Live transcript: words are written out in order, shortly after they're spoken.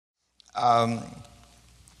I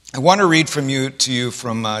want to read to you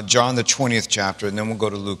from John the 20th chapter, and then we'll go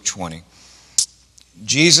to Luke 20.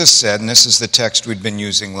 Jesus said, and this is the text we'd been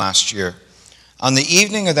using last year, on the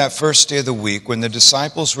evening of that first day of the week, when the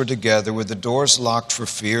disciples were together with the doors locked for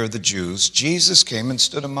fear of the Jews, Jesus came and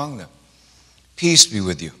stood among them. Peace be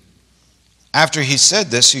with you. After he said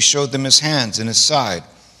this, he showed them his hands and his side.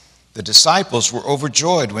 The disciples were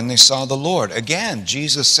overjoyed when they saw the Lord. Again,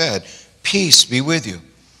 Jesus said, peace be with you.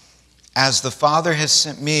 As the Father has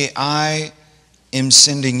sent me, I am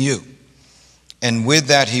sending you. And with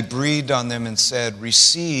that, he breathed on them and said,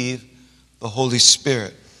 receive the Holy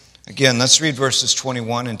Spirit. Again, let's read verses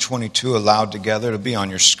 21 and 22 aloud together. It'll be on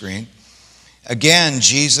your screen. Again,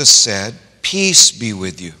 Jesus said, peace be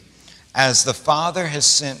with you. As the Father has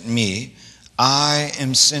sent me, I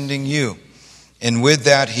am sending you. And with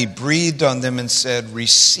that, he breathed on them and said,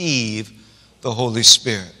 receive the Holy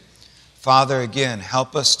Spirit. Father, again,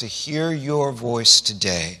 help us to hear your voice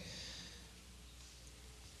today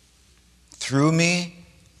through me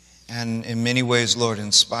and in many ways, Lord,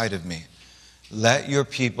 in spite of me. Let your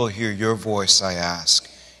people hear your voice, I ask,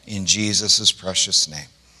 in Jesus' precious name.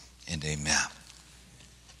 And amen.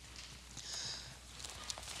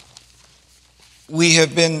 We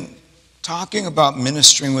have been talking about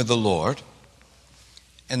ministering with the Lord.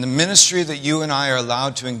 And the ministry that you and I are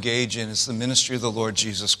allowed to engage in is the ministry of the Lord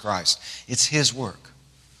Jesus Christ. It's his work.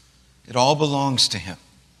 It all belongs to him.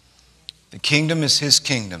 The kingdom is his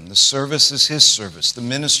kingdom. The service is his service. The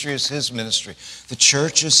ministry is his ministry. The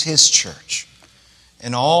church is his church.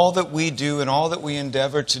 And all that we do and all that we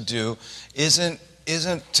endeavor to do isn't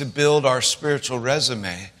to build our spiritual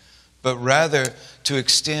resume, but rather to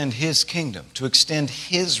extend his kingdom, to extend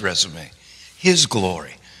his resume, his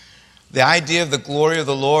glory. The idea of the glory of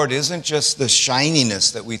the Lord isn't just the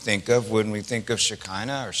shininess that we think of when we think of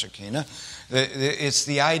Shekinah or Shekinah. It's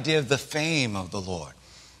the idea of the fame of the Lord,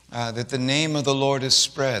 that the name of the Lord is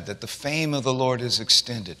spread, that the fame of the Lord is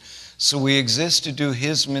extended. So we exist to do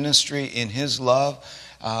his ministry in his love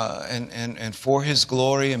and for his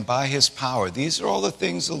glory and by his power. These are all the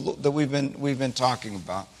things that we've been talking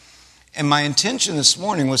about. And my intention this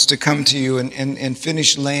morning was to come to you and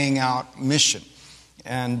finish laying out mission.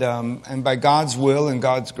 And by God's will and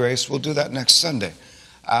God's grace, we'll do that next Sunday.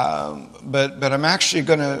 But I'm actually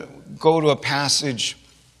going to go to a passage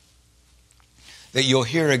that you'll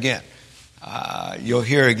hear again. You'll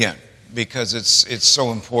hear again because it's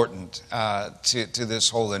so important to this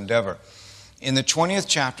whole endeavor. In the 20th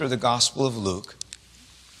chapter of the Gospel of Luke,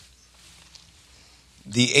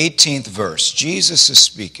 the 18th verse, Jesus is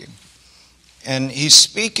speaking. And he's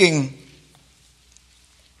speaking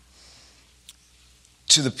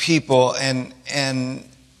to the people, and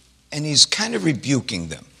he's kind of rebuking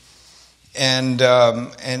them. And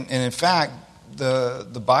in fact,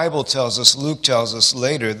 the Bible tells us, Luke tells us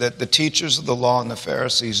later, that the teachers of the law and the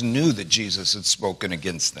Pharisees knew that Jesus had spoken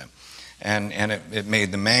against them. And it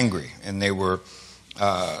made them angry, and they were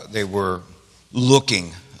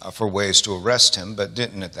looking for ways to arrest him, but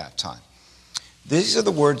didn't at that time. These are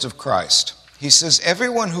the words of Christ. He says,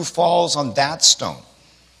 everyone who falls on that stone,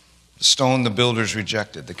 the stone the builders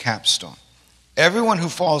rejected, the capstone, everyone who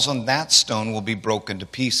falls on that stone will be broken to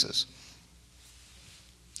pieces.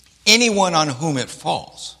 Anyone on whom it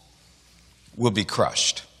falls will be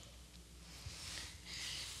crushed.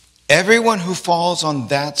 Everyone who falls on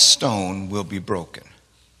that stone will be broken.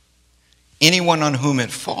 Anyone on whom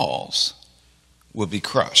it falls will be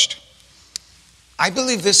crushed. I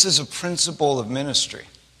believe this is a principle of ministry.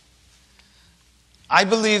 I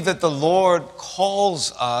believe that the Lord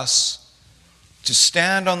calls us to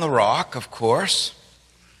stand on the rock, of course,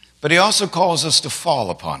 but he also calls us to fall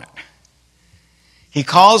upon it. He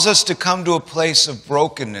calls us to come to a place of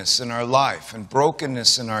brokenness in our life and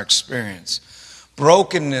brokenness in our experience.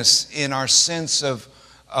 Brokenness in our sense of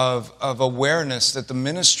awareness that the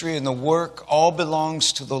ministry and the work all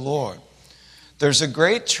belongs to the Lord. There's a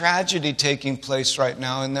great tragedy taking place right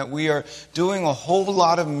now in that we are doing a whole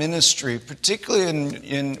lot of ministry, particularly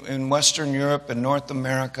in Western Europe and North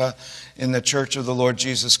America, in the Church of the Lord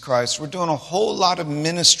Jesus Christ. We're doing a whole lot of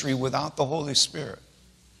ministry without the Holy Spirit.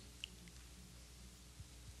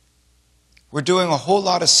 We're doing a whole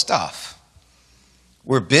lot of stuff.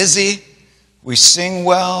 We're busy. We sing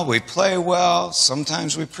well, we play well,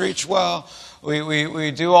 sometimes we preach well,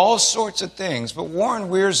 we do all sorts of things. But Warren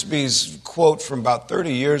Wiersbe's quote from about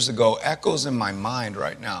 30 years ago echoes in my mind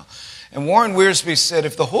right now. And Warren Wiersbe said,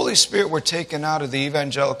 if the Holy Spirit were taken out of the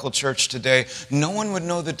evangelical church today, no one would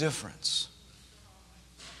know the difference.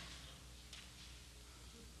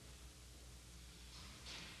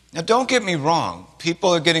 Now don't get me wrong,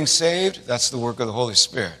 people are getting saved, that's the work of the Holy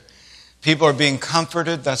Spirit. People are being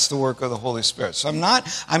comforted. That's the work of the Holy Spirit. So I'm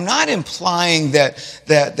not implying that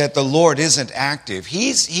the Lord isn't active.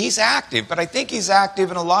 He's active, but I think he's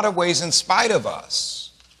active in a lot of ways in spite of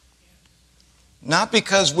us. Not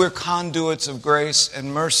because we're conduits of grace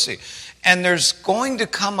and mercy. And there's going to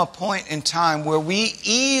come a point in time where we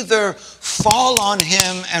either fall on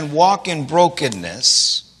him and walk in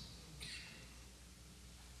brokenness,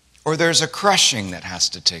 or there's a crushing that has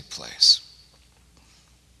to take place.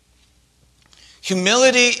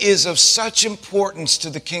 Humility is of such importance to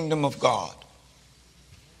the kingdom of God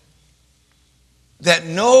that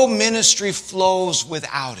no ministry flows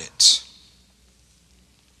without it.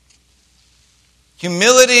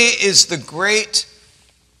 Humility is the great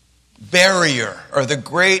barrier or the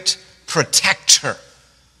great protector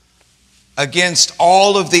against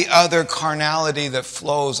all of the other carnality that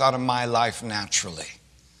flows out of my life naturally.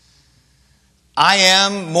 I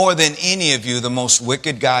am, more than any of you, the most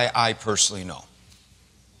wicked guy I personally know.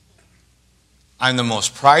 I'm the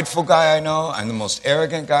most prideful guy I know, I'm the most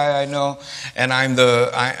arrogant guy I know, and I'm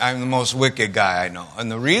the most wicked guy I know.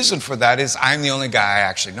 And the reason for that is I'm the only guy I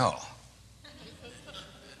actually know.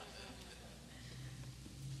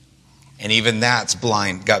 And even that's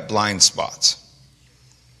got blind spots.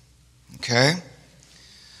 Okay?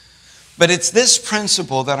 But it's this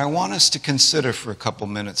principle that I want us to consider for a couple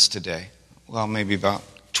minutes today. Well, maybe about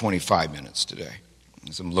 25 minutes today,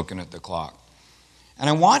 as I'm looking at the clock. And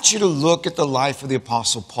I want you to look at the life of the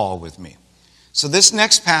Apostle Paul with me. So this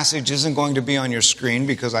next passage isn't going to be on your screen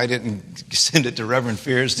because I didn't send it to Reverend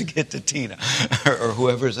Fears to get to Tina or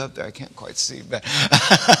whoever's up there. I can't quite see. But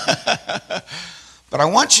I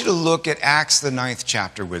want you to look at Acts, the 9th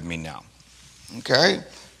chapter with me now. Okay?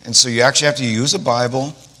 And so you actually have to use a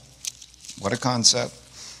Bible. What a concept.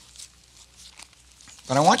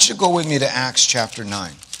 But I want you to go with me to Acts chapter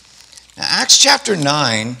 9. Now, Acts chapter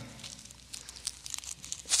 9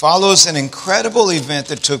 follows an incredible event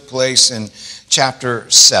that took place in chapter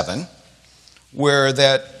 7, where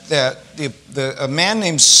a man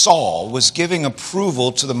named Saul was giving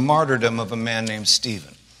approval to the martyrdom of a man named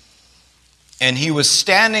Stephen. And he was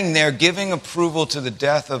standing there giving approval to the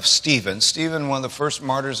death of Stephen. Stephen, one of the first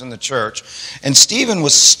martyrs in the church. And Stephen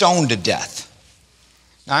was stoned to death.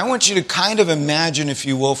 Now, I want you to kind of imagine, if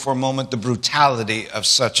you will, for a moment, the brutality of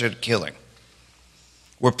such a killing.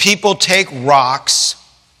 Where people take rocks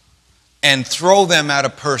and throw them at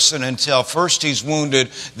a person until first he's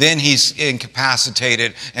wounded, then he's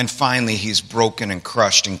incapacitated, and finally he's broken and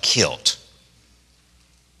crushed and killed.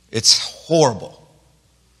 It's horrible.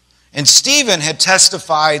 And Stephen had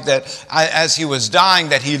testified that as he was dying,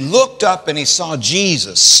 that he looked up and he saw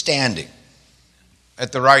Jesus standing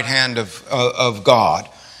at the right hand of God.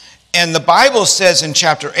 And the Bible says in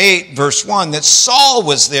chapter 8, verse 1, that Saul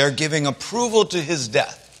was there giving approval to his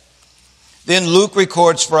death. Then Luke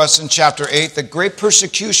records for us in chapter 8 that great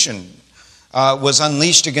persecution was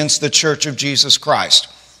unleashed against the church of Jesus Christ.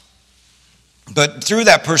 But through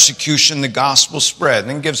that persecution, the gospel spread.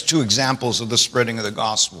 And it gives two examples of the spreading of the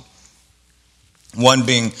gospel. One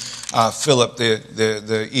being Philip,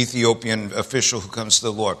 the Ethiopian official who comes to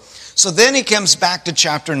the Lord. So then he comes back to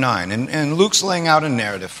chapter 9, and Luke's laying out a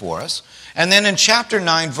narrative for us. And then in chapter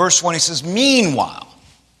 9, verse 1, he says, "Meanwhile,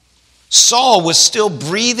 Saul was still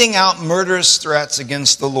breathing out murderous threats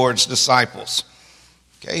against the Lord's disciples."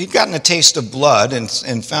 Okay, he'd gotten a taste of blood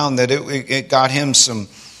and found that it got him some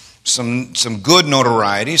good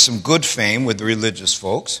notoriety, some good fame with the religious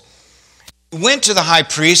folks. He went to the high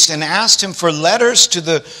priest and asked him for letters to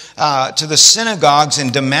the synagogues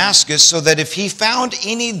in Damascus, so that if he found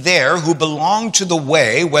any there who belonged to the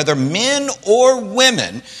way, whether men or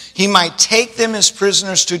women, he might take them as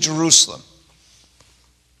prisoners to Jerusalem.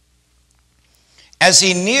 As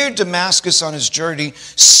he neared Damascus on his journey,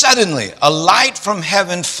 suddenly a light from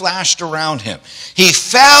heaven flashed around him. He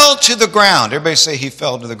fell to the ground. Everybody say he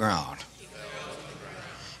fell to the ground.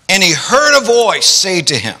 And he heard a voice say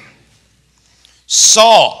to him,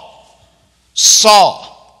 "Saul,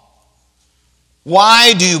 Saul,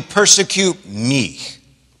 why do you persecute me?"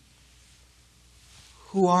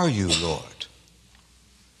 "Who are you, Lord?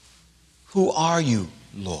 Who are you,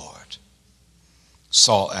 Lord?"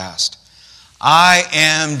 Saul asked. "I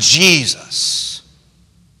am Jesus,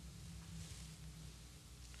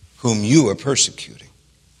 whom you are persecuting.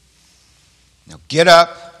 Now get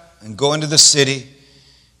up and go into the city,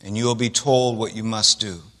 and you will be told what you must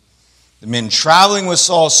do." The men traveling with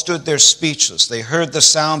Saul stood there speechless. They heard the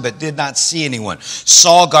sound but did not see anyone.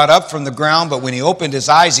 Saul got up from the ground, but when he opened his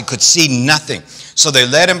eyes, he could see nothing. So they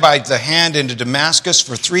led him by the hand into Damascus.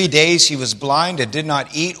 For 3 days he was blind and did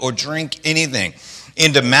not eat or drink anything.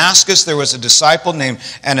 In Damascus, there was a disciple named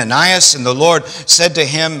Ananias, and the Lord said to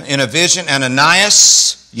him in a vision,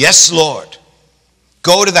 Ananias, yes, Lord.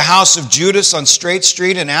 Go to the house of Judas on Straight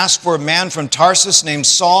Street and ask for a man from Tarsus named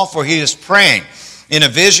Saul, for he is praying. In a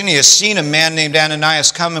vision, he has seen a man named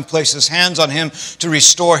Ananias come and place his hands on him to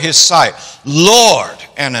restore his sight. Lord,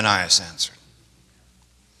 Ananias answered,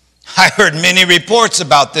 I heard many reports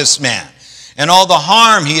about this man and all the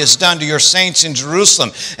harm he has done to your saints in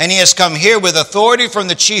Jerusalem. And he has come here with authority from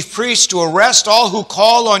the chief priest to arrest all who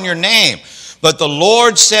call on your name. But the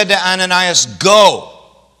Lord said to Ananias, go.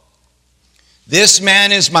 This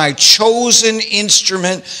man is my chosen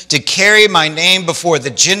instrument to carry my name before the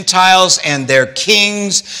Gentiles and their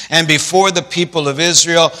kings and before the people of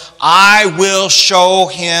Israel. I will show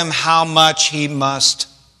him how much he must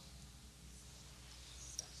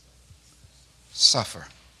suffer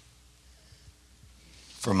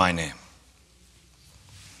for my name.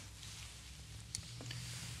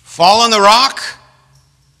 Fall on the rock,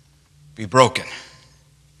 be broken.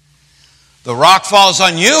 The rock falls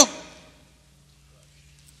on you,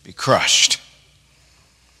 be crushed.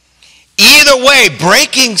 Either way,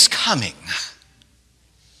 breaking's coming.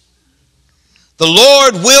 The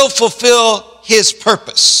Lord will fulfill his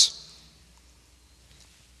purpose.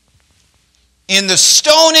 In the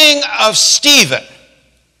stoning of Stephen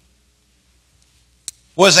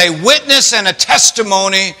was a witness and a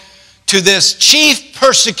testimony to this chief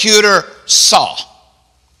persecutor, Saul.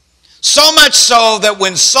 So much so that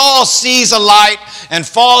when Saul sees a light and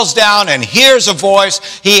falls down and hears a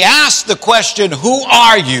voice, he asks the question, who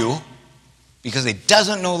are you? Because he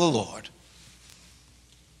doesn't know the Lord.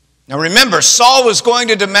 Now remember, Saul was going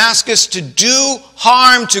to Damascus to do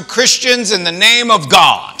harm to Christians in the name of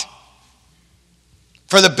God,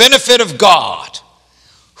 for the benefit of God.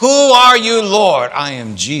 Who are you, Lord? I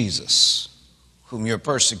am Jesus, whom you're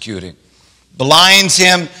persecuting. Blinds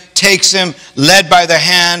him, takes him, led by the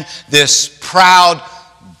hand, this proud,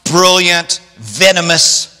 brilliant,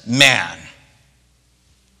 venomous man,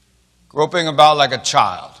 groping about like a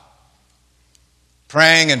child,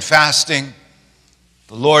 praying and fasting.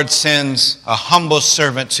 The Lord sends a humble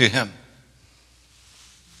servant to him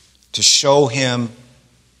to show him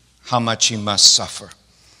how much he must suffer.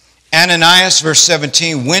 Ananias, verse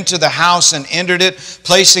 17, went to the house and entered it.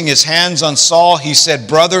 Placing his hands on Saul, he said,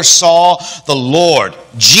 Brother Saul, the Lord,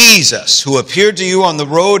 Jesus, who appeared to you on the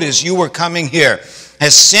road as you were coming here,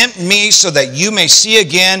 has sent me so that you may see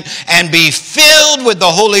again and be filled with the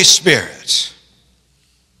Holy Spirit.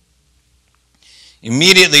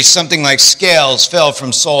 Immediately, something like scales fell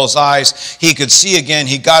from Saul's eyes. He could see again.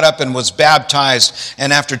 He got up and was baptized.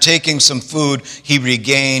 And after taking some food, he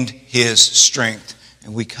regained his strength.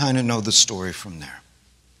 And we kind of know the story from there.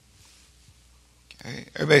 Okay,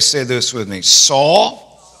 everybody say this with me.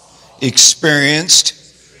 Saul experienced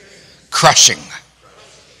crushing.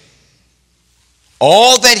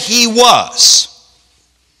 All that he was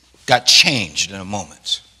got changed in a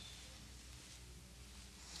moment.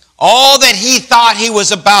 All that he thought he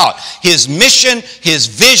was about, his mission, his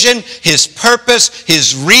vision, his purpose,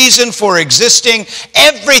 his reason for existing,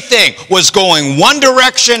 everything was going one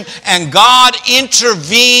direction, and God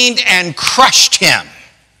intervened and crushed him.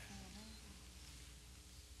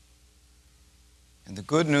 And the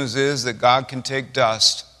good news is that God can take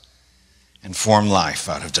dust and form life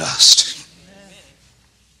out of dust.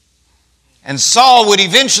 And Saul would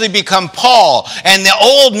eventually become Paul, and the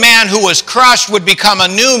old man who was crushed would become a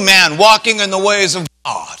new man walking in the ways of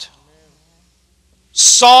God.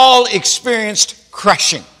 Saul experienced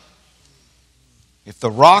crushing. If the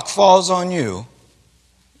rock falls on you,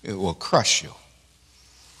 it will crush you.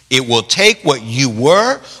 It will take what you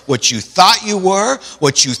were, what you thought you were,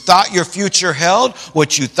 what you thought your future held,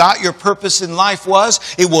 what you thought your purpose in life was.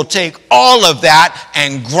 It will take all of that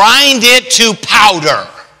and grind it to powder.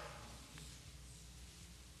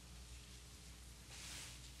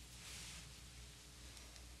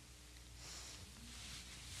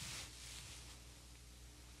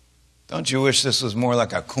 Don't you wish this was more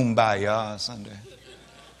like a kumbaya Sunday?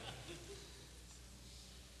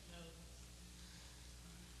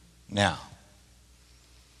 Now,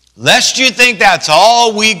 lest you think that's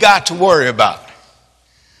all we got to worry about,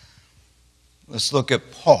 let's look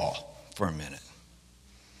at Paul for a minute.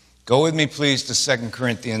 Go with me, please, to 2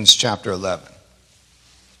 Corinthians chapter 11.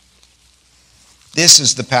 This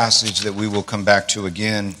is the passage that we will come back to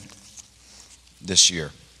again this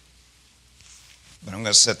year. But I'm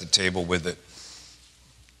going to set the table with it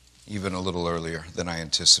even a little earlier than I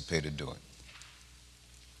anticipated doing.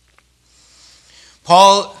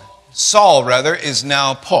 Saul, is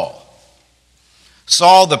now Paul.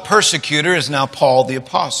 Saul the persecutor is now Paul the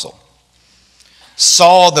apostle.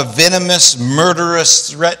 Saul, the venomous,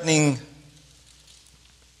 murderous, threatening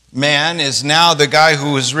man, is now the guy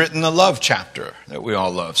who has written the love chapter that we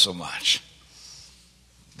all love so much,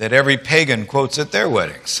 that every pagan quotes at their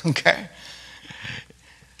weddings, okay?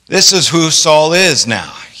 This is who Saul is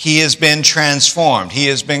now. He has been transformed. He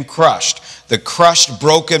has been crushed. The crushed,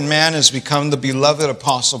 broken man has become the beloved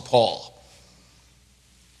Apostle Paul.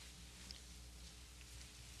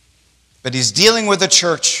 But he's dealing with a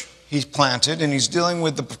church he's planted, and he's dealing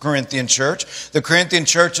with the Corinthian church. The Corinthian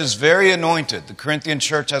church is very anointed. The Corinthian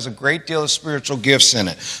church has a great deal of spiritual gifts in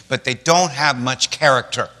it, but they don't have much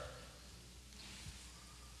character.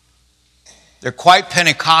 They're quite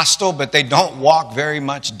Pentecostal, but they don't walk very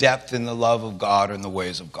much depth in the love of God and the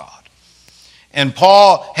ways of God. And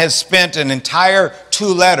Paul has spent an entire 2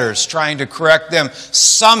 letters trying to correct them.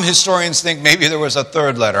 Some historians think maybe there was a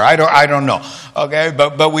 3rd letter. I don't know. Okay,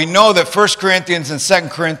 but we know that 1 Corinthians and 2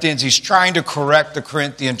 Corinthians, he's trying to correct the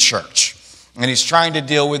Corinthian church. And he's trying to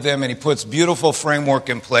deal with them, and he puts beautiful framework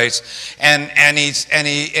in place. And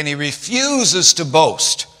he refuses to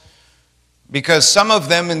boast. Because some of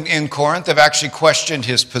them in Corinth have actually questioned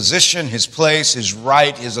his position, his place, his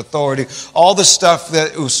right, his authority, all the stuff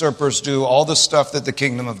that usurpers do, all the stuff that the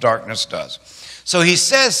kingdom of darkness does. So he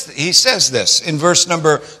says this in verse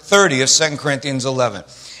number 30 of 2 Corinthians 11.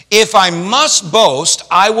 If I must boast,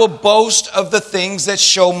 I will boast of the things that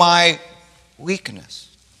show my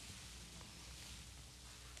weakness.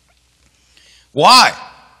 Why?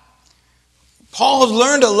 Paul has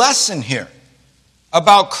learned a lesson here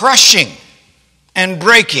about crushing and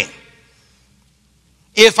breaking.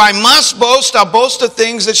 If I must boast, I'll boast of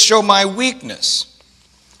things that show my weakness.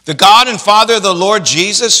 The God and Father of the Lord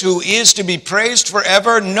Jesus, who is to be praised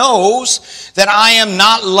forever, knows that I am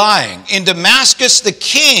not lying. In Damascus, the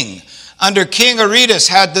king, under King Aretas,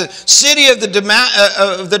 had the city of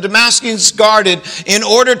the Damascus guarded in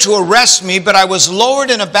order to arrest me, but I was lowered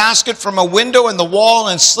in a basket from a window in the wall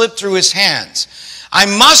and slipped through his hands. I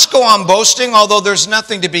must go on boasting, although there's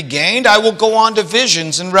nothing to be gained. I will go on to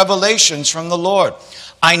visions and revelations from the Lord.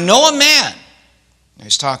 I know a man,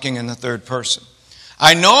 he's talking in the 3rd person.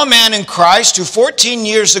 I know a man in Christ who 14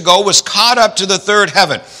 years ago was caught up to the 3rd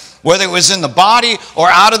heaven. Whether it was in the body or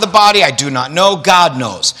out of the body, I do not know. God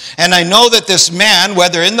knows. And I know that this man,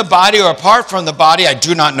 whether in the body or apart from the body, I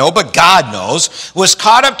do not know, but God knows, was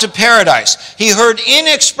caught up to paradise. He heard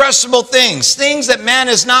inexpressible things, things that man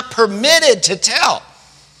is not permitted to tell.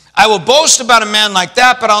 I will boast about a man like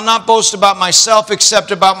that, but I'll not boast about myself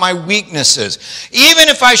except about my weaknesses. Even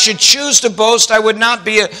if I should choose to boast, I would not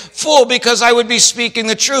be a fool because I would be speaking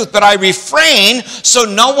the truth. But I refrain so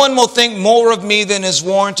no one will think more of me than is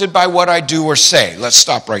warranted by what I do or say. Let's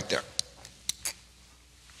stop right there.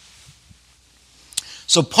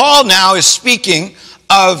 So Paul now is speaking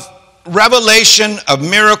of revelation, of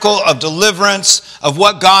miracle, of deliverance, of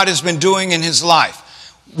what God has been doing in his life.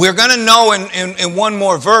 We're going to know in one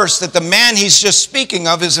more verse that the man he's just speaking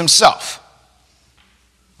of is himself.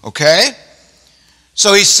 Okay?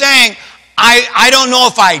 So he's saying, I don't know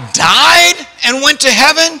if I died and went to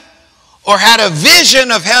heaven or had a vision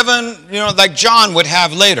of heaven, like John would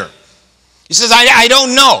have later. He says, I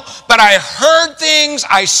don't know, but I heard things,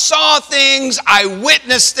 I saw things, I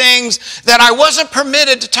witnessed things that I wasn't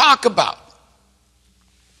permitted to talk about.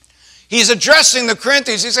 He's addressing the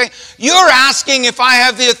Corinthians. He's saying, you're asking if I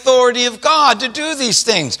have the authority of God to do these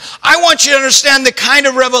things. I want you to understand the kind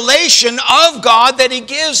of revelation of God that he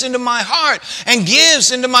gives into my heart and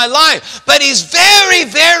gives into my life. But he's very,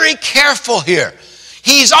 very careful here.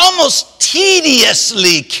 He's almost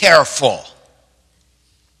tediously careful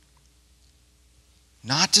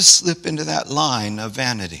not to slip into that line of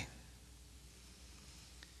vanity.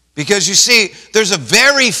 Because you see, there's a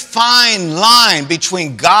very fine line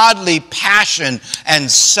between godly passion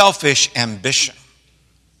and selfish ambition.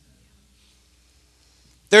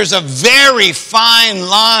 There's a very fine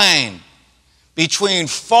line between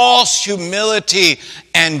false humility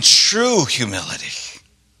and true humility.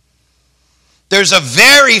 There's a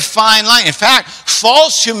very fine line. In fact,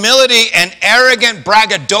 false humility and arrogant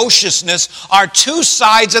braggadociousness are 2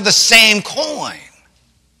 sides of the same coin.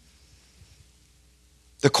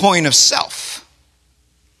 The coin of self.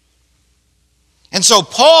 And so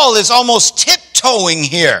Paul is almost tiptoeing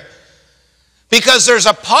here because there's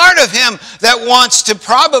a part of him that wants to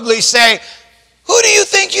probably say, who do you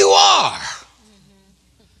think you are?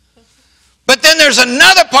 But then there's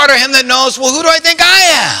another part of him that knows, well, who do I think I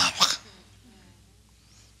am?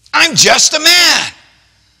 I'm just a man.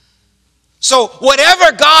 So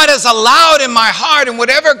whatever God has allowed in my heart and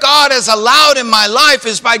whatever God has allowed in my life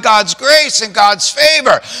is by God's grace and God's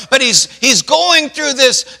favor. But he's going through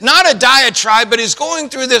this, not a diatribe, but he's going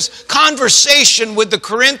through this conversation with the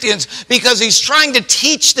Corinthians because he's trying to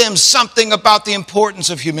teach them something about the importance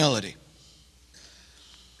of humility.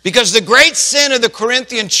 Because the great sin of the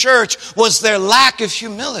Corinthian church was their lack of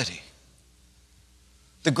humility.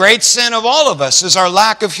 The great sin of all of us is our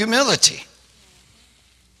lack of humility.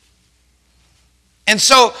 And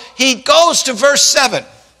so he goes to verse 7.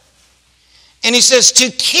 And he says, to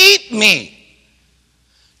keep me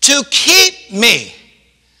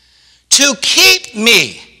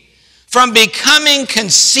from becoming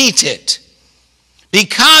conceited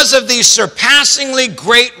because of these surpassingly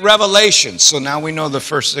great revelations. So now we know the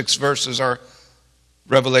first 6 verses are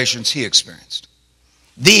revelations he experienced.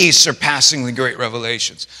 These surpassingly great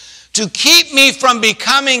revelations. To keep me from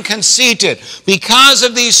becoming conceited because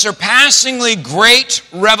of these surpassingly great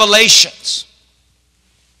revelations.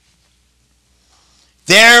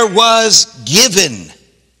 There was given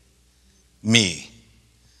me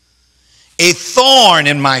a thorn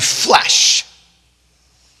in my flesh,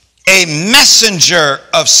 a messenger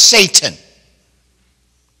of Satan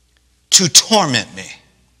to torment me.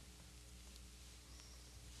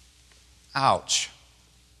 Ouch.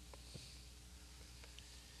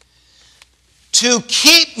 To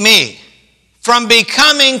keep me from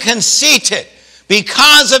becoming conceited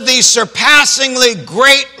because of these surpassingly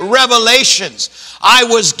great revelations, I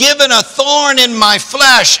was given a thorn in my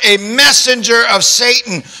flesh, a messenger of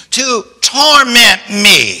Satan to torment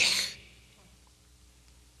me.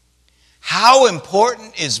 How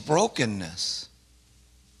important is brokenness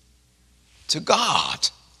to God?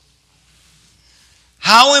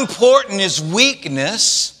 How important is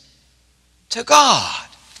weakness to God?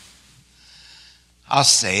 I'll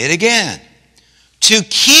say it again. To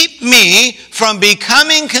keep me from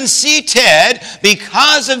becoming conceited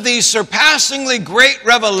because of these surpassingly great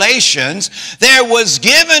revelations, there was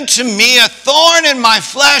given to me a thorn in my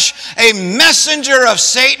flesh, a messenger of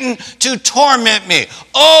Satan to torment me.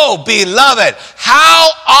 Oh, beloved,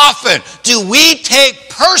 how often do we take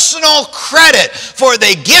personal credit for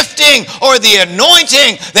the gifting or the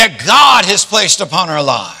anointing that God has placed upon our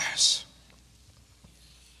lives?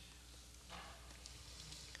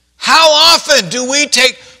 How often do we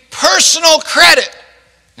take personal credit?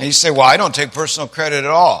 And you say, well, I don't take personal credit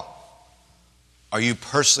at all. Are you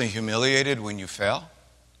personally humiliated when you fail?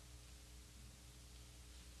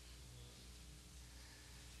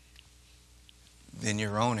 Then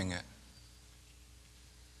you're owning it.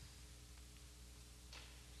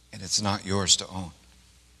 And it's not yours to own.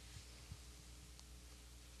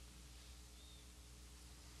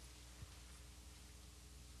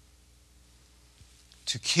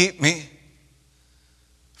 To keep me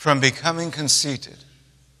from becoming conceited,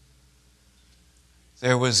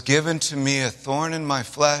 there was given to me a thorn in my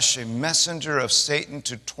flesh, a messenger of Satan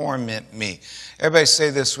to torment me. Everybody say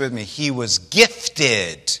this with me. He was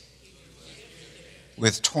gifted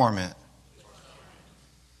with torment.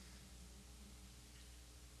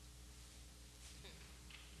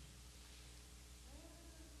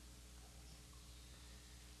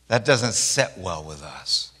 That doesn't set well with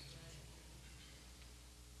us.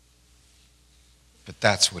 But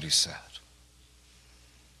that's what he said.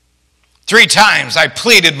 3 times I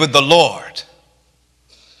pleaded with the Lord.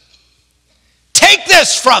 Take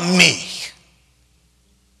this from me.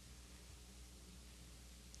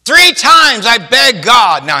 3 times I begged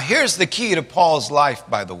God. Now here's the key to Paul's life,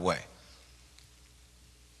 by the way.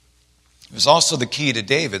 It was also the key to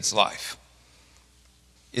David's life.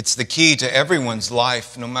 It's the key to everyone's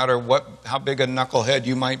life, no matter how big a knucklehead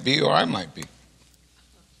you might be or I might be.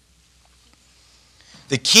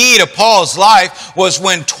 The key to Paul's life was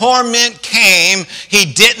when torment came,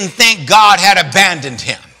 he didn't think God had abandoned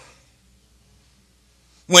him.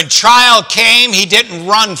 When trial came, he didn't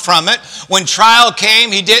run from it. When trial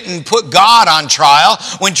came, he didn't put God on trial.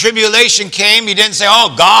 When tribulation came, he didn't say,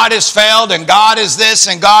 oh, God has failed and God is this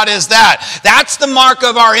and God is that. That's the mark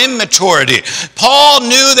of our immaturity. Paul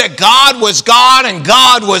knew that God was God and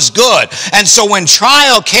God was good. And so when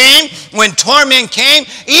trial came, when torment came,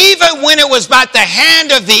 even when it was about the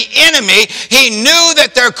hand of the enemy, he knew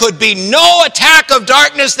that there could be no attack of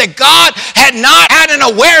darkness that God had not had an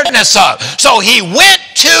awareness of. So he went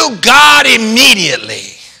to God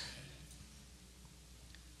immediately.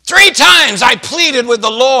 3 times I pleaded with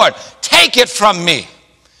the Lord, take it from me.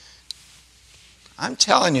 I'm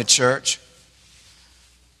telling you, church,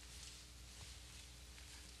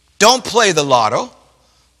 don't play the lotto,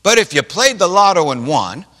 but if you played the lotto and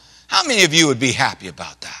won, how many of you would be happy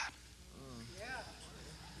about that?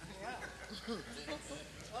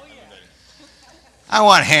 I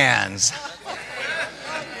want hands.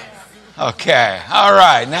 Okay, all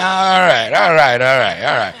right, now, all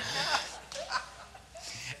right.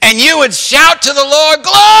 And you would shout to the Lord,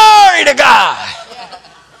 glory to God.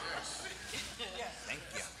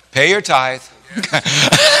 Pay your tithe.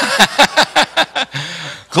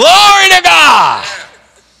 Glory to God.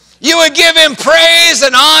 You would give him praise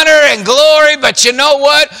and honor and glory, but you know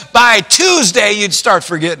what? By Tuesday, you'd start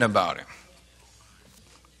forgetting about him.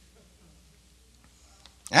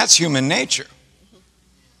 That's human nature.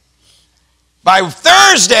 By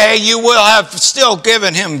Thursday, you will have still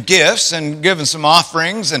given him gifts and given some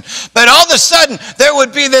offerings, but all of a sudden, there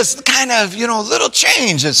would be this kind of, little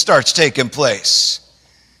change that starts taking place.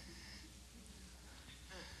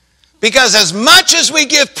 Because as much as we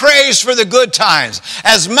give praise for the good times,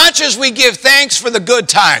 as much as we give thanks for the good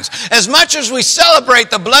times, as much as we celebrate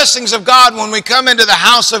the blessings of God when we come into the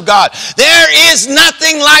house of God, there is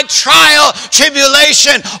nothing like trial,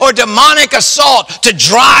 tribulation, or demonic assault to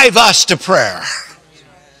drive us to prayer.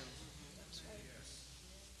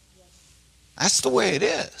 That's the way it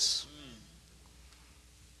is.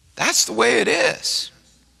 That's the way it is.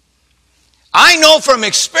 I know from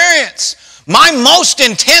experience, my most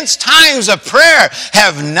intense times of prayer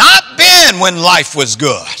have not been when life was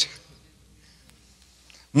good.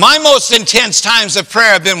 My most intense times of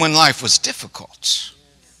prayer have been when life was difficult.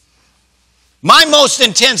 My most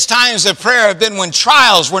intense times of prayer have been when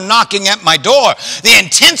trials were knocking at my door. The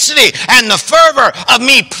intensity and the fervor of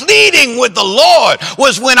me pleading with the Lord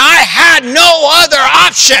was when I had no other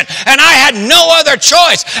option and I had no other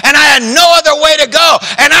choice and I had no other way to go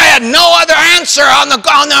and I had no other answer on the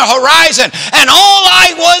horizon. And all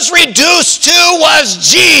I was reduced to was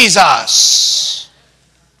Jesus.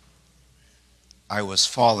 I was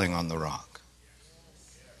falling on the rock.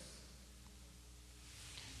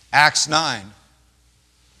 Acts 9,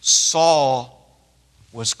 Saul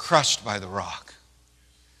was crushed by the rock.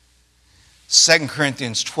 2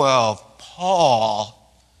 Corinthians 12,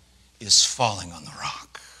 Paul is falling on the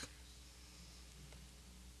rock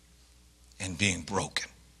and being broken.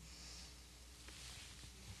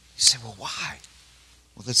 You say, well, why?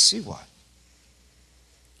 Well, let's see why.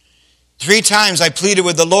 3 times I pleaded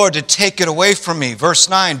with the Lord to take it away from me. Verse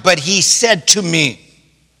 9, but he said to me,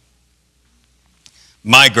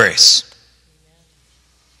 my grace,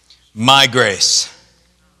 my grace,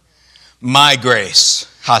 my grace,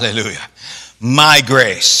 hallelujah, my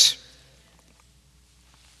grace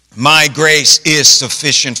is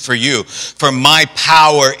sufficient for you, for my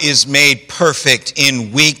power is made perfect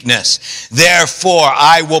in weakness. Therefore,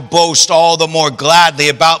 I will boast all the more gladly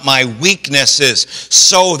about my weaknesses,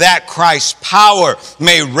 so that Christ's power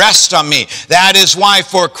may rest on me. That is why,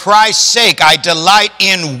 for Christ's sake, I delight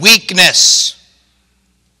in weakness.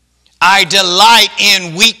 I delight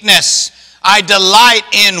in weakness. I delight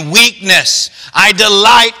in weakness. I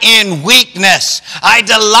delight in weakness. I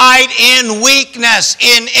delight in weakness,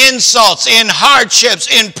 in insults, in hardships,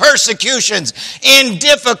 in persecutions, in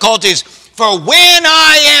difficulties. For when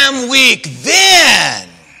I am weak, then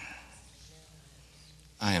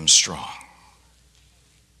I am strong.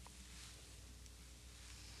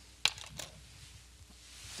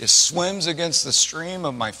 This swims against the stream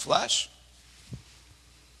of my flesh.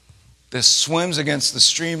 This swims against the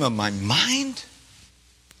stream of my mind.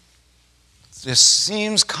 This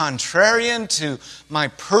seems contrarian to my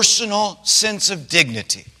personal sense of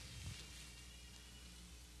dignity.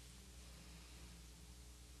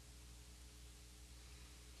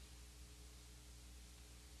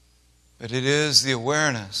 But it is the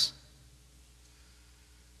awareness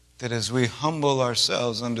that as we humble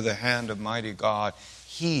ourselves under the hand of mighty God,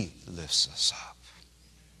 He lifts us up.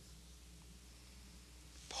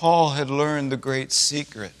 Paul had learned the great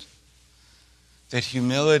secret that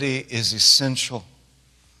humility is essential,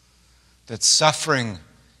 that suffering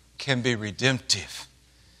can be redemptive,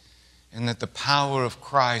 and that the power of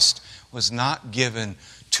Christ was not given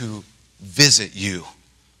to visit you,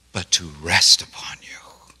 but to rest upon you.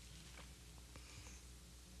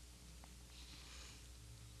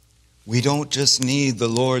 We don't just need the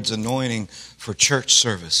Lord's anointing for church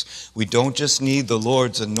service. We don't just need the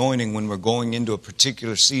Lord's anointing when we're going into a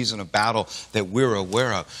particular season of battle that we're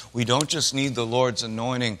aware of. We don't just need the Lord's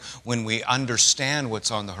anointing when we understand what's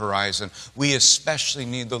on the horizon. We especially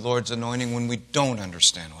need the Lord's anointing when we don't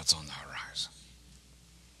understand what's on the horizon.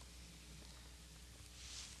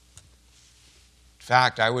 In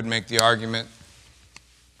fact, I would make the argument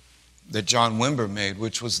that John Wimber made,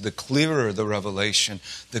 which was the clearer the revelation,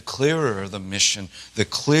 the clearer the mission, the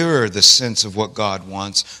clearer the sense of what God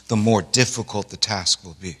wants, the more difficult the task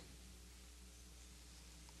will be.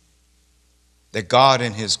 That God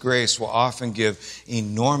in His grace will often give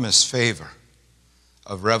enormous favor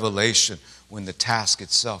of revelation when the task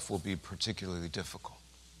itself will be particularly difficult.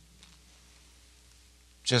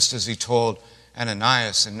 Just as He told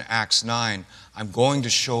Ananias in Acts 9, I'm going to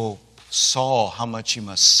show Saul how much he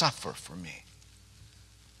must suffer for me.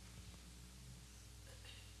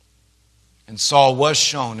 And Saul was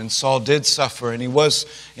shown, and Saul did suffer, and he was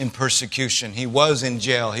in persecution. He was in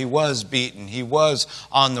jail. He was beaten. He was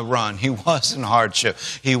on the run. He was in hardship.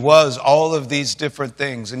 He was all of these different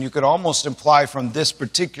things. And you could almost imply from this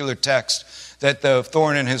particular text that the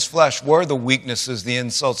thorn in his flesh were the weaknesses, the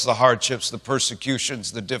insults, the hardships, the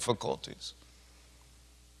persecutions, the difficulties.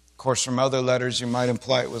 Of course, from other letters, you might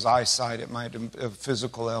imply it was eyesight. It might be a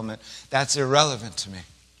physical ailment. That's irrelevant to me.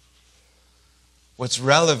 What's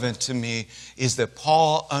relevant to me is that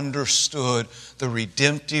Paul understood the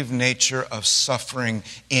redemptive nature of suffering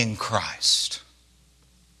in Christ.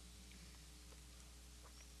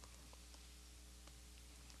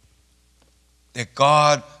 That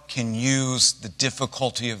God can use the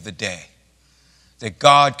difficulty of the day. That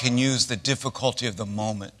God can use the difficulty of the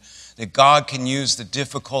moment. That God can use the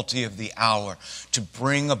difficulty of the hour to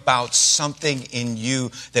bring about something in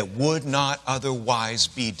you that would not otherwise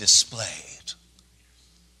be displayed.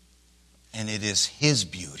 And it is His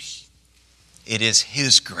beauty. It is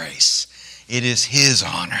His grace. It is His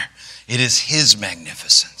honor. It is His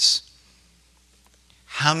magnificence.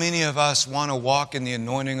 How many of us want to walk in the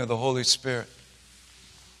anointing of the Holy Spirit?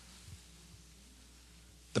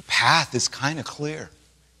 The path is kind of clear.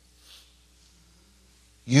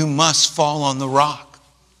 You must fall on the rock.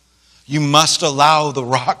 You must allow the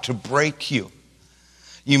rock to break you.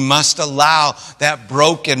 You must allow that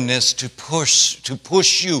brokenness to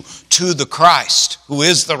push you to the Christ, who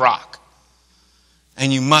is the rock.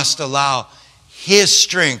 And you must allow His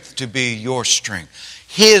strength to be your strength.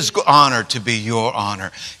 His honor to be your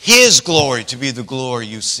honor. His glory to be the glory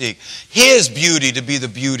you seek. His beauty to be the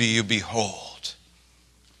beauty you behold.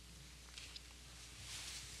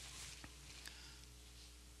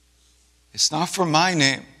 It's not for my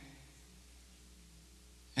name.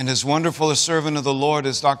 And as wonderful a servant of the Lord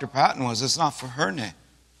as Dr. Patton was, it's not for her name.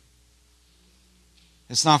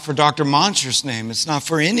 It's not for Dr. Moncher's name. It's not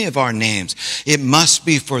for any of our names. It must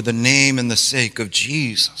be for the name and the sake of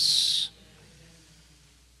Jesus.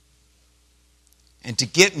 And to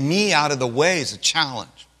get me out of the way is a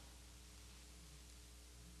challenge.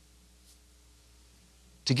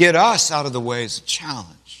 To get us out of the way is a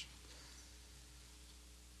challenge.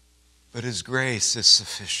 But His grace is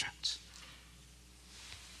sufficient.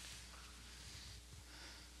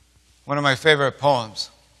 One of my favorite poems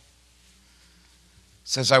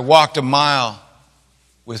says, I walked a mile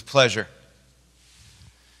with pleasure,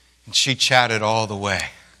 and she chatted all the way,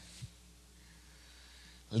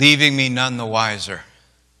 leaving me none the wiser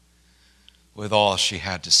with all she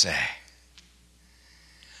had to say.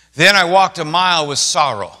 Then I walked a mile with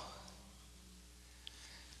sorrow.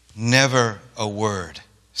 Never a word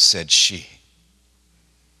said she.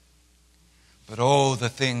 But oh, the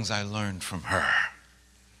things I learned from her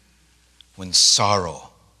when sorrow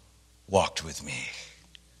walked with me.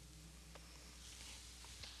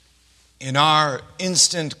 In our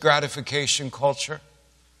instant gratification culture,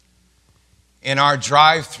 in our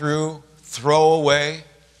drive-through, throwaway,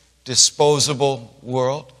 disposable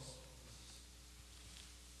world,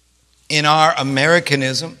 in our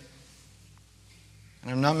Americanism,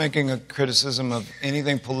 and I'm not making a criticism of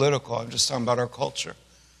anything political, I'm just talking about our culture.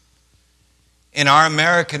 In our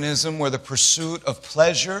Americanism, where the pursuit of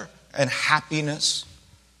pleasure and happiness,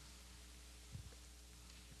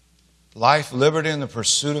 life, liberty, and the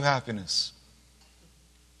pursuit of happiness.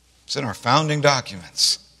 It's in our founding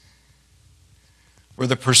documents. Where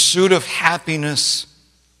the pursuit of happiness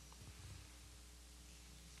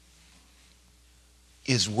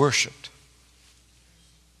is worshipped.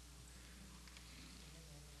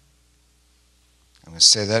 I'm going to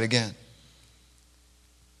say that again.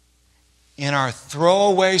 In our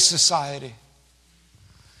throwaway society,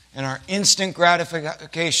 in our instant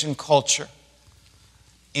gratification culture,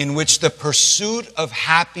 in which the pursuit of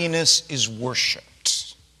happiness is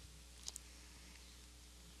worshipped,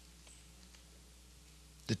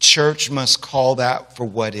 the church must call that for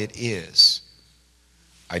what it is: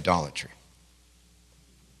 idolatry.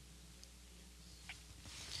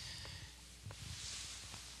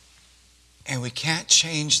 And we can't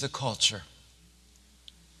change the culture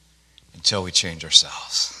until we change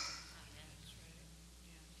ourselves.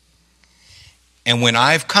 And when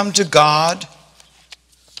I've come to God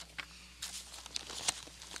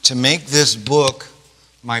to make this book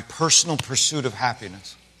my personal pursuit of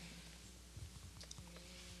happiness,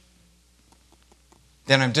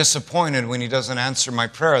 then I'm disappointed when he doesn't answer my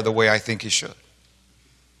prayer the way I think he should.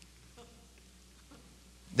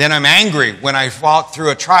 Then I'm angry when I walk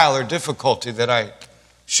through a trial or difficulty that I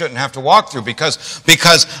shouldn't have to walk through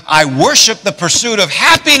because I worship the pursuit of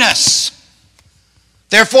happiness.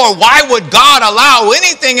 Therefore, why would God allow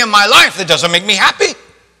anything in my life that doesn't make me happy?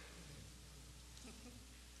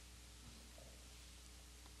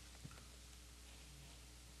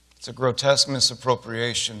 It's a grotesque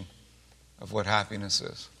misappropriation of what happiness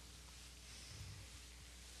is.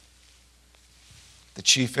 The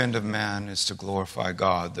chief end of man is to glorify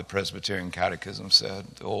God, the Presbyterian Catechism said,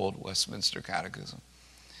 the old Westminster Catechism.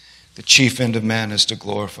 The chief end of man is to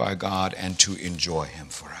glorify God and to enjoy him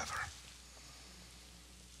forever.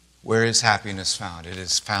 Where is happiness found? It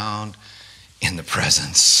is found in the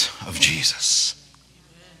presence of Jesus.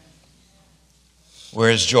 Where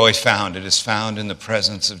is joy found? It is found in the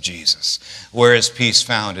presence of Jesus. Where is peace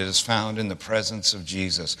found? It is found in the presence of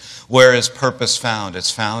Jesus. Where is purpose found? It's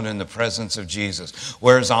found in the presence of Jesus.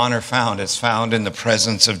 Where is honor found? It's found in the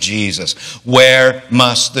presence of Jesus. Where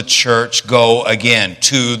must the church go again?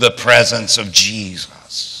 To the presence of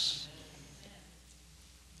Jesus.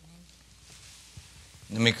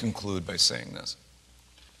 Let me conclude by saying this.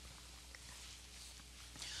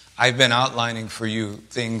 I've been outlining for you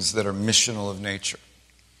things that are missional of nature.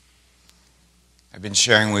 I've been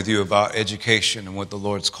sharing with you about education and what the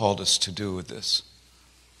Lord's called us to do with this.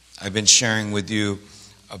 I've been sharing with you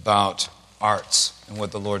about arts and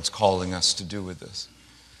what the Lord's calling us to do with this.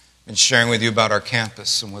 I've been sharing with you about our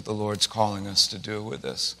campus and what the Lord's calling us to do with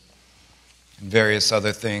this. And various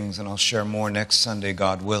other things, and I'll share more next Sunday,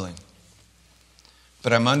 God willing.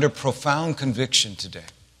 But I'm under profound conviction today.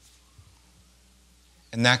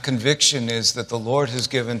 And that conviction is that the Lord has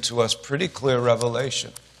given to us pretty clear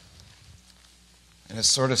revelation. And it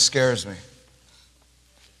sort of scares me.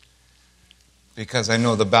 Because I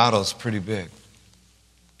know the battle's pretty big.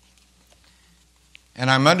 And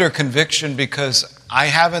I'm under conviction because I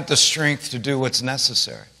haven't the strength to do what's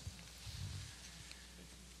necessary.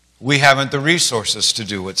 We haven't the resources to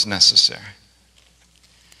do what's necessary.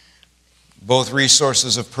 Both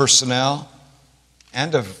resources of personnel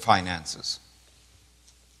and of finances.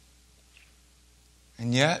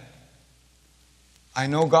 And yet, I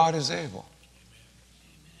know God is able.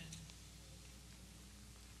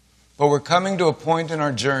 But we're coming to a point in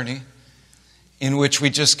our journey in which we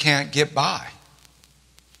just can't get by.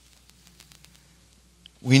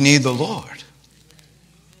 We need the Lord.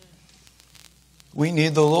 We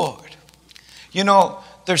need the Lord. You know,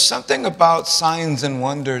 there's something about signs and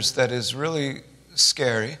wonders that is really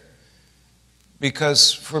scary.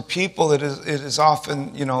 Because for people, it is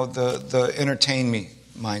often, the entertain me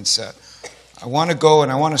mindset. I want to go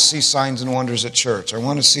and I want to see signs and wonders at church. I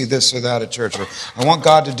want to see this or that at church. Or I want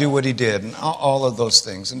God to do what he did. And all of those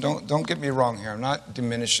things. And don't get me wrong here. I'm not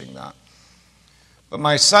diminishing that. But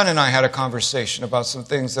my son and I had a conversation about some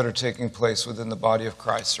things that are taking place within the body of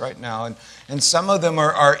Christ right now. And some of them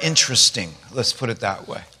are interesting. Let's put it that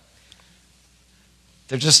way.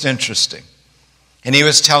 They're just interesting. And he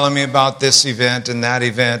was telling me about this event and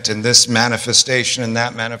this manifestation and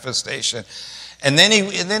that manifestation. And then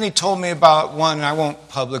he told me about one, and I won't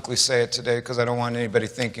publicly say it today because I don't want anybody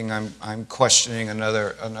thinking I'm questioning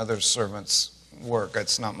another servant's work.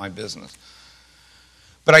 That's not my business.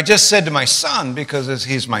 But I just said to my son, because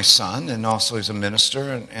he's my son and also he's a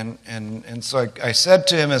minister, and so I said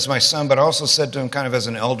to him as my son, but I also said to him kind of as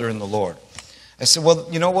an elder in the Lord. I said, well,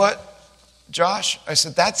 you know what? Josh, I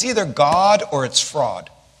said, that's either God or it's fraud.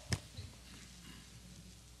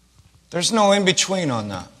 There's no in between on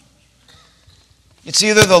that. It's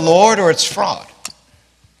either the Lord or it's fraud.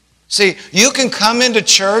 See, you can come into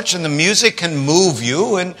church and the music can move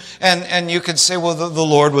you and you can say, well, the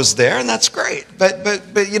Lord was there, and that's great. But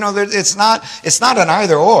it's not an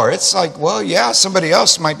either or. It's like, well, yeah, somebody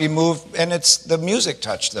else might be moved and it's the music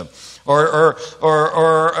touched them. Or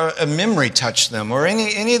a memory touched them, or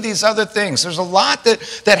any of these other things. There's a lot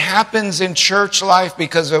that happens in church life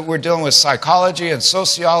because we're dealing with psychology and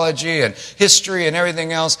sociology and history and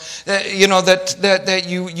everything else. That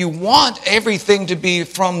you want everything to be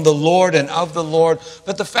from the Lord and of the Lord.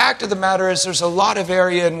 But the fact of the matter is, there's a lot of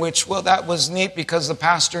area in which, well, that was neat because the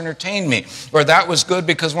pastor entertained me, or that was good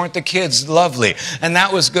because weren't the kids lovely, and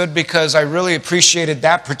that was good because I really appreciated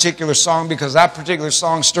that particular song because that particular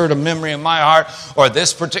song stirred a memory in my heart, or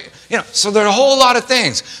this particular, so there are a whole lot of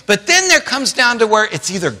things. But then there comes down to where it's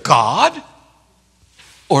either God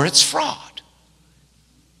or it's fraud.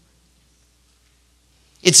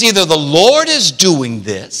 It's either the Lord is doing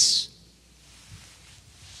this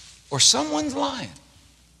or someone's lying.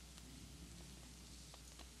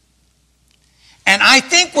 And I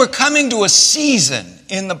think we're coming to a season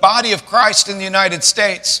in the body of Christ in the United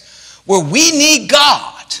States where we need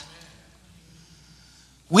God.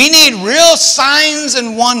 We need real signs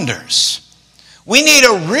and wonders. We need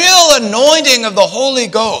a real anointing of the Holy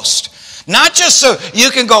Ghost. Not just so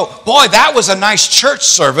you can go, boy, that was a nice church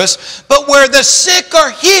service, but where the sick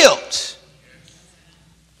are healed,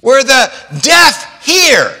 where the deaf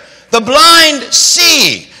hear, the blind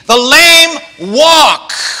see, the lame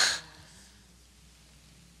walk.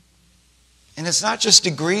 And it's not just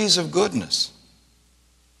degrees of goodness.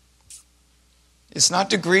 It's not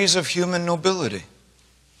degrees of human nobility.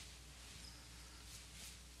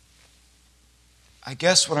 I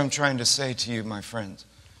guess what I'm trying to say to you, my friends,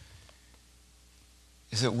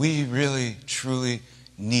 is that we really, truly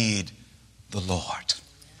need the Lord.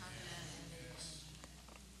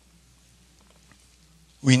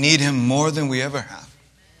 We need Him more than we ever have.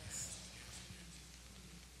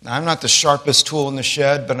 Now, I'm not the sharpest tool in the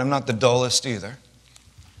shed, but I'm not the dullest either.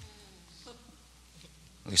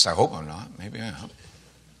 At least I hope I'm not. Maybe I am.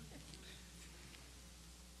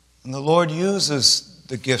 And the Lord uses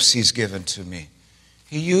the gifts He's given to me.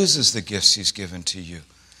 He uses the gifts He's given to you.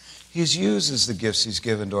 He uses the gifts He's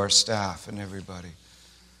given to our staff and everybody.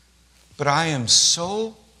 But I am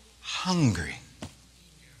so hungry.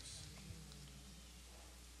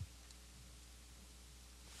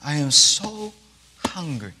 I am so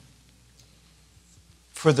hungry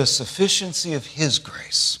for the sufficiency of His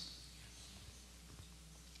grace.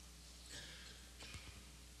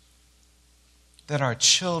 That our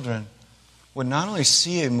children would not only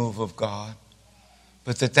see a move of God,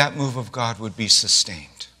 but that move of God would be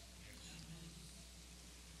sustained.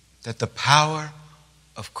 That the power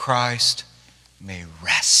of Christ may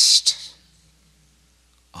rest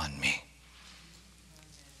on me.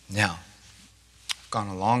 Now, I've gone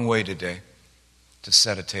a long way today to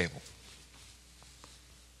set a table.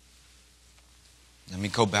 Let me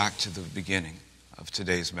go back to the beginning of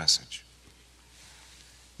today's message.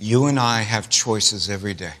 You and I have choices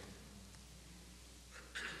every day.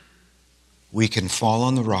 We can fall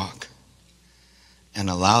on the rock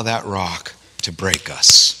and allow that rock to break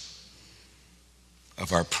us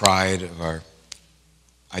of our pride, of our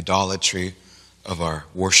idolatry, of our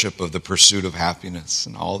worship of the pursuit of happiness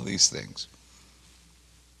and all of these things.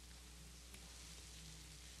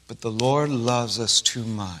 But the Lord loves us too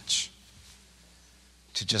much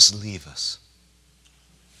to just leave us.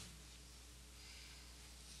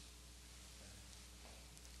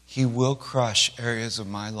 He will crush areas of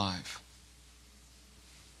my life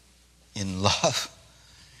in love,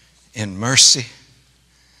 in mercy,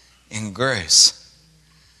 in grace,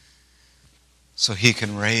 so He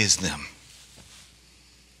can raise them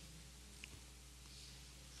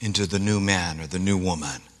into the new man or the new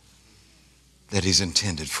woman that He's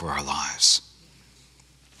intended for our lives.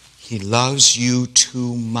 He loves you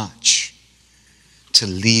too much to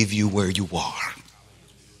leave you where you are.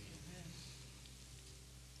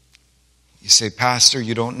 You say, Pastor,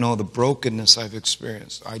 you don't know the brokenness I've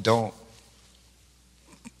experienced. I don't.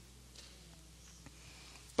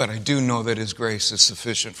 But I do know that His grace is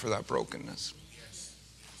sufficient for that brokenness.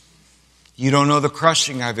 You don't know the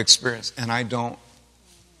crushing I've experienced, and I don't.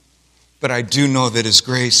 But I do know that His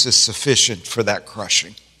grace is sufficient for that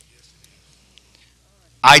crushing.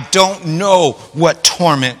 I don't know what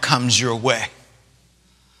torment comes your way,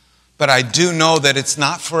 but I do know that it's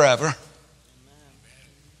not forever.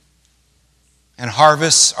 And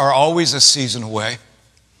harvests are always a season away.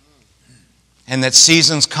 And that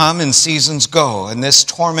seasons come and seasons go. And this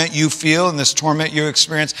torment you feel and this torment you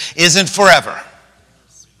experience isn't forever.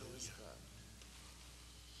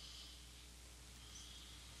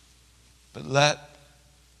 But let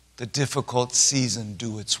the difficult season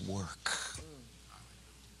do its work.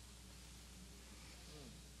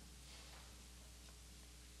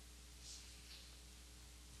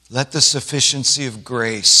 Let the sufficiency of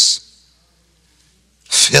grace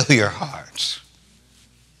fill your heart.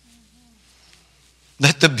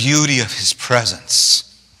 Let the beauty of His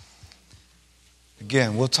presence.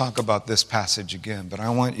 Again, we'll talk about this passage again, but I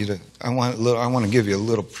want to give you a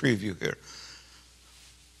little preview here.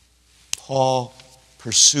 Paul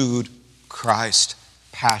pursued Christ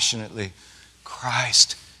passionately.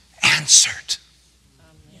 Christ answered.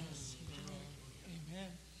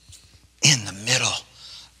 In the middle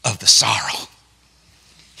of the sorrow.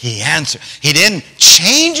 He answered. He didn't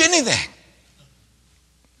change anything.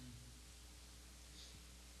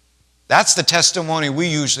 That's the testimony we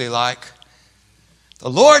usually like. The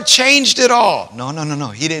Lord changed it all. No.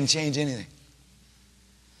 He didn't change anything.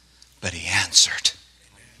 But He answered.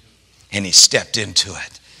 And He stepped into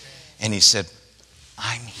it. And He said,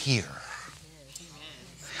 I'm here.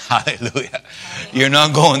 Hallelujah. You're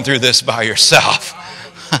not going through this by yourself.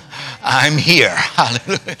 I'm here.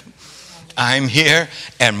 Hallelujah. I'm here,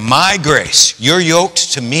 and my grace, you're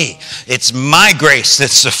yoked to me. It's my grace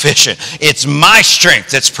that's sufficient. It's my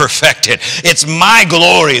strength that's perfected. It's my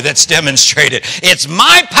glory that's demonstrated. It's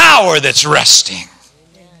my power that's resting.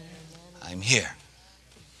 I'm here.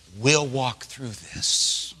 We'll walk through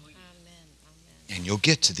this, and you'll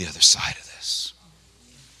get to the other side of this.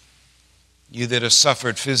 You that have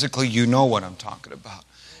suffered physically, you know what I'm talking about.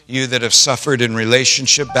 You that have suffered in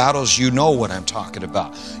relationship battles, you know what I'm talking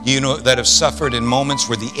about. You know that have suffered in moments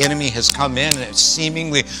where the enemy has come in and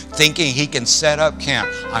seemingly thinking he can set up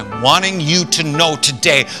camp. I'm wanting you to know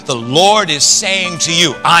today, the Lord is saying to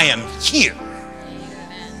you, I am here.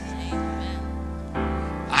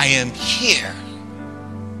 I am here.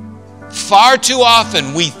 Far too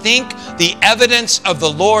often we think the evidence of the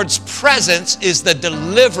Lord's presence is the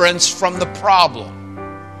deliverance from the problem.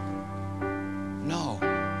 No.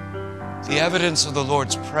 The evidence of the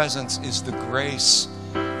Lord's presence is the grace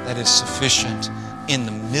that is sufficient in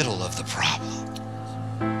the middle of the problem.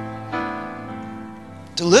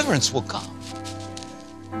 Deliverance will come.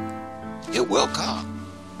 It will come.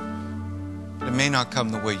 But it may not come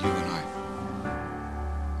the way you and I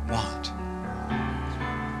want.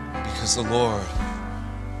 Because the Lord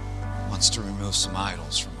wants to remove some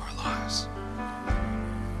idols from our lives.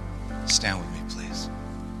 Stand with me, please.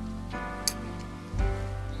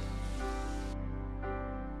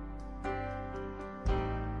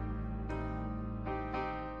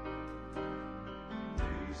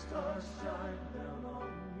 Stars shine down on